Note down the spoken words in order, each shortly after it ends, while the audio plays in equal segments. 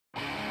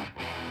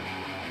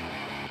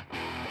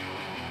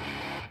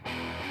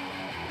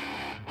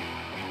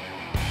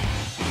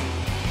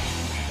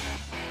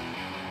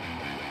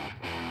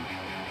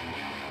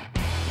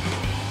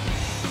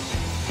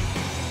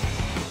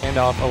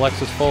handoff.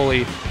 Alexis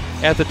Foley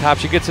at the top.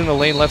 She gets in the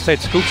lane, left side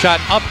scoop shot,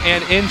 up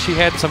and in. She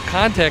had some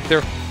contact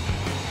there.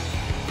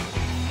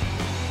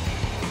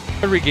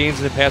 Regains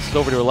and it passes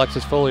over to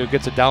Alexis Foley, who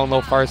gets a down low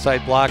far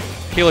side block.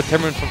 Kayla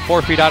Timmerman from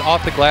 4 feet out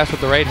off the glass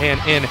with the right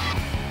hand in.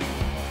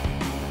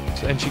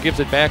 And she gives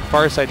it back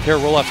far side. Tara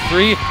Roloff's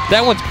three.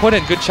 That one's put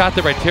in. Good shot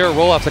there by Tara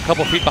Roloff. A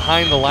couple feet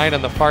behind the line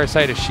on the far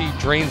side as she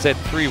drains that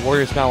three.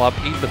 Warriors now up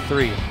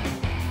 8-3.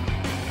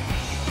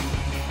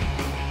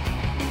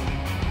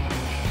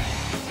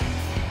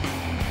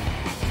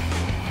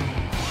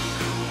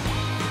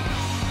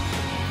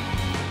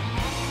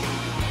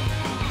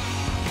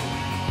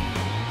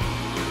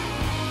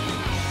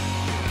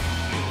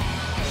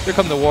 Here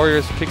come the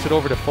Warriors, kicks it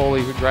over to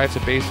Foley, who drives the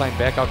baseline,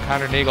 back out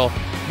Connor Nagel.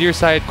 Near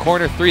side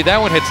corner three,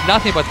 that one hits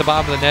nothing but the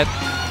bottom of the net.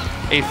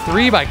 A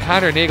three by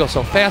Connor Nagel,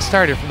 so fast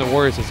started from the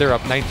Warriors as they're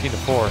up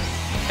 19-4.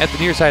 At the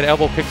near side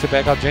elbow, kicks it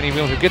back out Jenny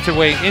Whelan, who gets her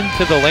way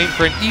into the lane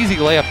for an easy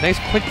layup. Nice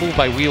quick move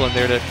by Whelan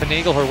there to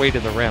finagle her way to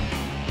the rim.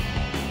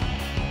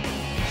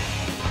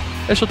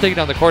 Then she'll take it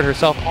down the court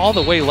herself, all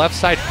the way left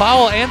side,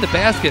 foul and the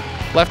basket.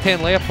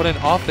 Left-hand layup put in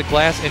off the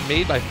glass and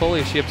made by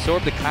Foley as she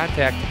absorbed the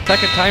contact.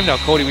 Second time now,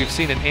 Cody, we've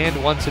seen an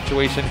and-one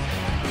situation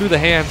through the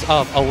hands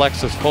of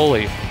Alexis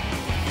Foley.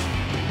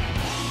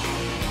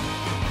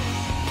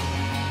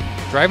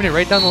 Driving it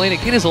right down the lane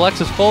again is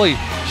Alexis Foley.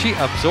 She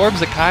absorbs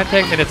the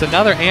contact and it's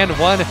another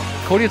and-one.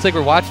 Cody, it's like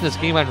we're watching this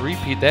game on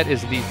repeat. That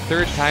is the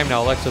third time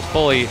now Alexis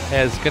Foley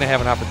is going to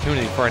have an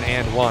opportunity for an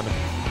and-one.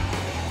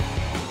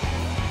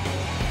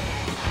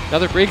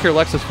 Another break here,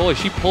 Alexis Foley.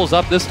 She pulls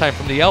up this time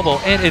from the elbow,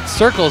 and it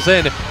circles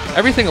in.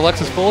 Everything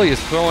Alexis Foley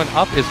is throwing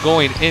up is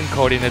going in,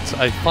 Cody, and it's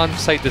a fun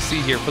sight to see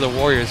here for the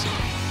Warriors.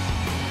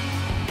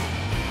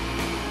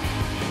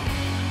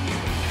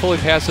 Foley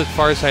passes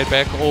far side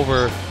back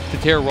over to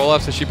Tara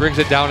Roloff, so she brings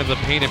it down in the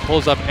paint and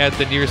pulls up at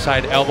the near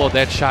side elbow.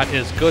 That shot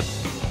is good.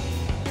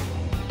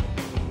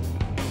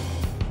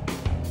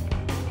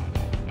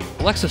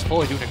 Alexis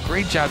Foley doing a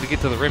great job to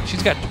get to the rim.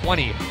 She's got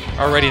 20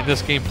 already in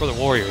this game for the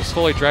Warriors.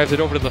 Foley drives it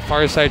over to the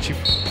far side.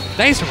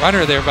 Nice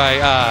runner there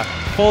by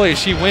Foley.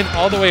 She went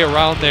all the way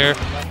around there.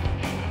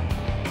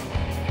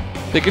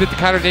 They get it to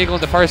Connor Nagel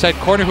in the far side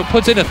corner, who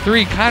puts in a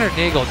three. Connor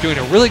Nagel doing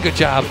a really good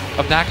job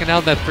of knocking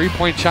down that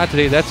three-point shot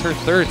today. That's her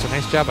third, so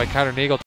nice job by Connor Nagel.